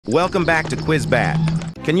Welcome back to Quiz Bat.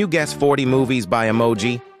 Can you guess 40 movies by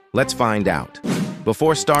emoji? Let's find out.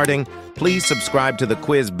 Before starting, please subscribe to the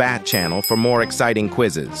Quiz Bat channel for more exciting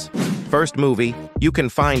quizzes. First movie, you can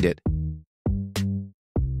find it.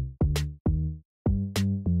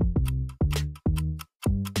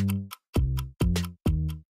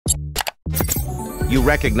 You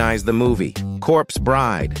recognize the movie, Corpse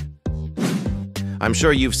Bride. I'm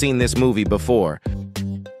sure you've seen this movie before.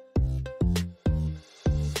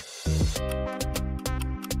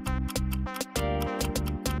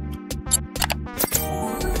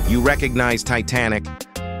 You recognize Titanic.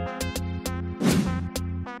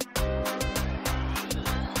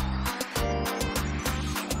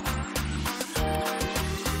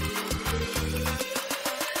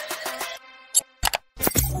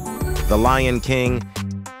 The Lion King.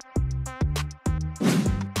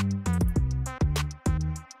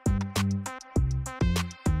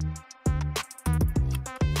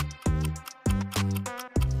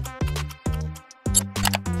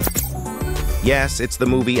 Yes, it's the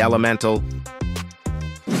movie Elemental.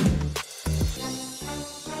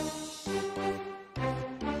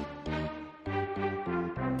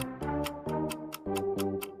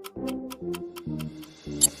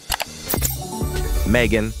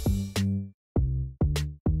 Megan.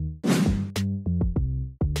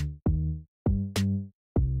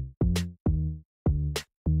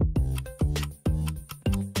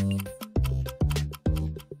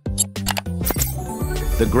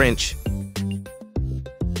 The Grinch.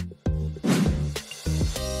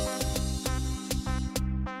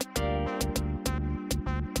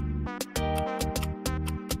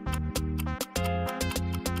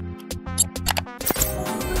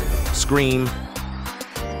 Scream.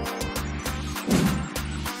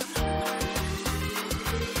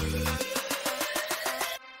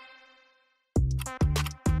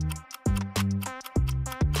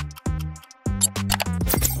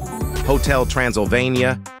 Hotel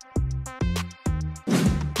Transylvania.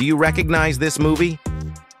 Do you recognize this movie?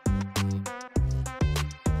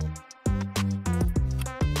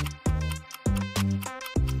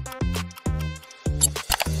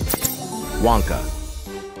 Wonka.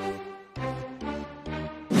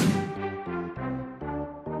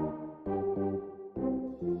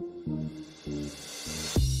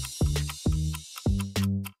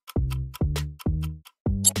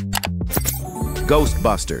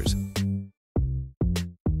 Ghostbusters.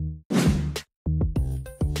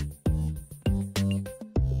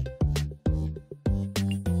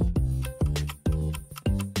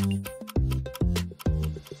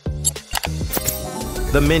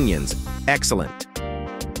 The Minions. Excellent.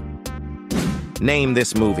 Name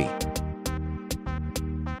this movie.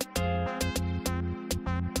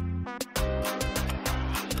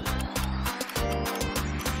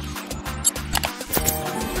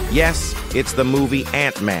 Yes, it's the movie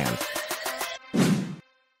Ant-Man.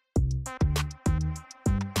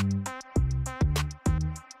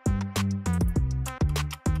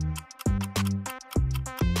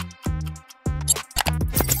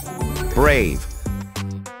 Brave.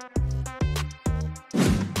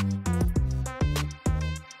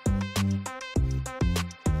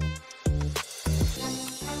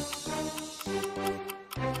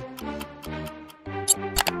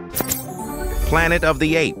 Planet of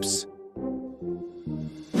the Apes.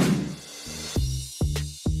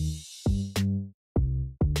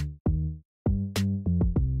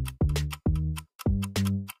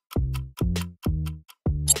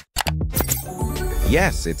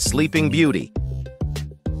 Yes, it's Sleeping Beauty.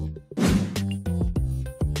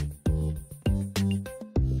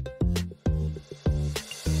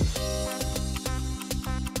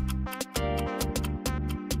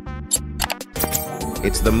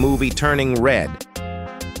 It's the movie Turning Red.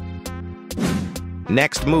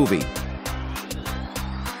 Next movie.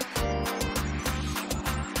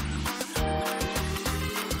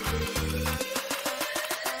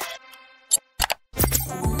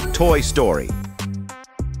 Toy Story.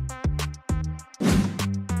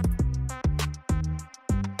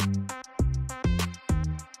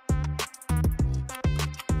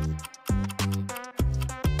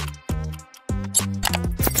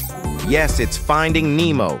 Yes, it's Finding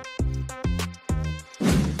Nemo.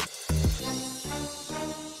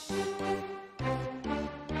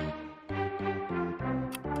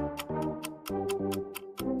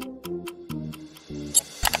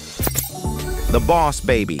 The Boss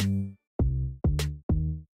Baby.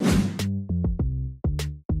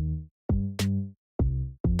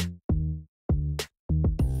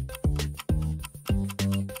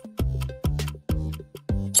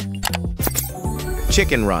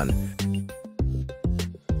 Chicken Run.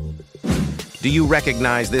 Do you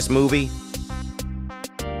recognize this movie?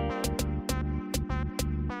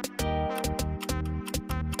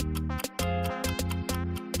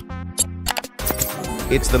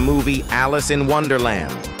 It's the movie Alice in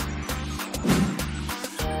Wonderland.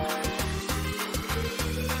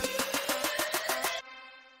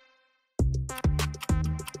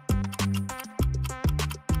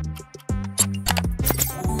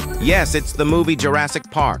 Yes, it's the movie Jurassic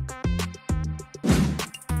Park.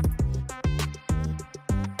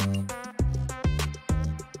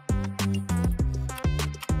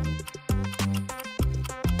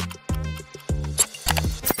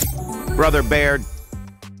 Brother Bear.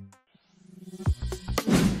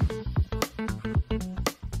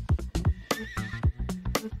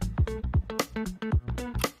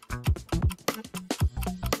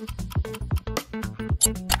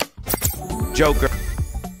 Joker.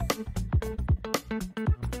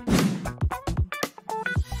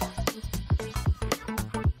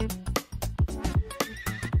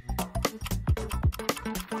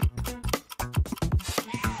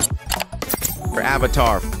 For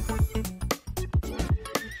Avatar.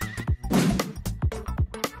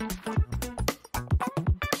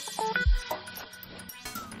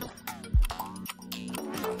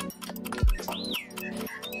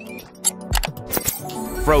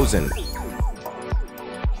 Frozen.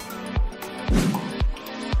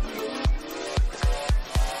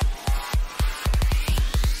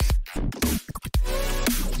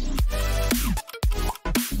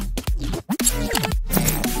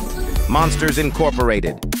 Monsters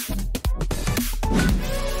Incorporated.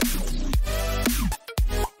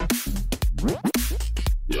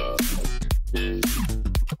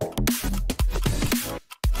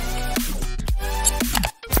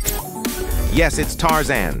 Yes, it's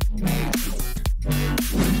Tarzan.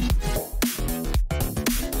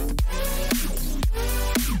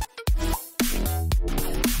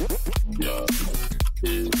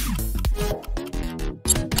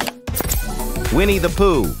 Winnie the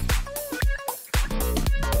Pooh.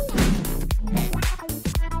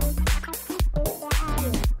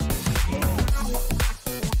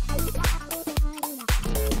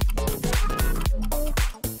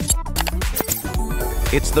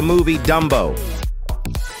 It's the movie Dumbo.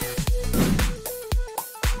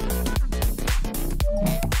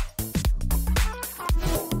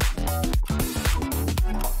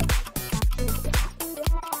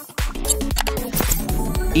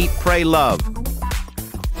 Eat, Pray, Love.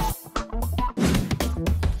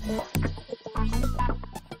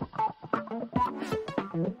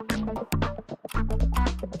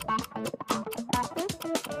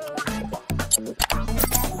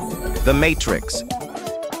 The Matrix.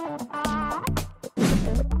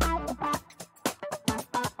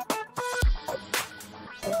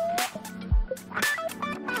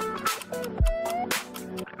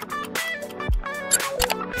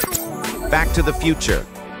 Back to the Future.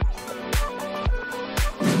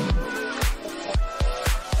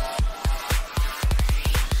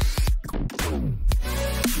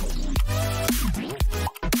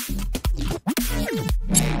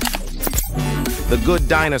 The Good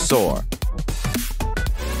Dinosaur.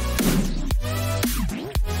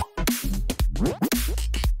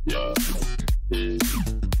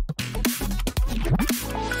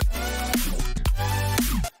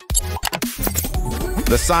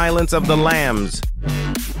 The Silence of the Lambs.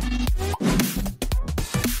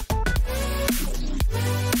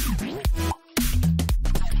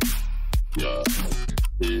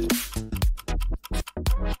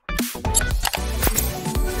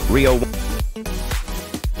 Rio.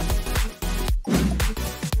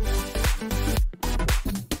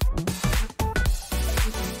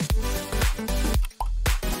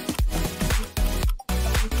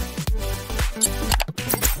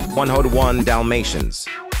 One Dalmatians.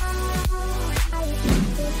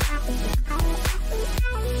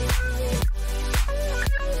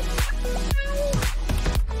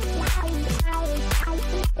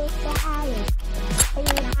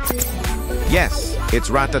 Yes, it's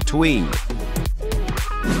Ratatouille.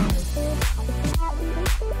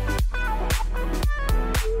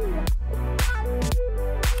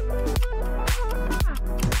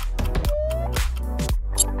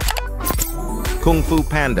 Kung Fu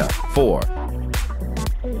Panda 4.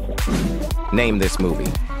 Name this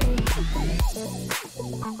movie.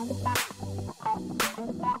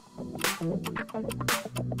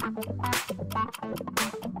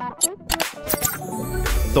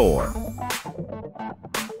 Thor.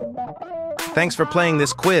 Thanks for playing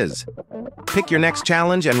this quiz. Pick your next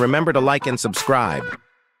challenge and remember to like and subscribe.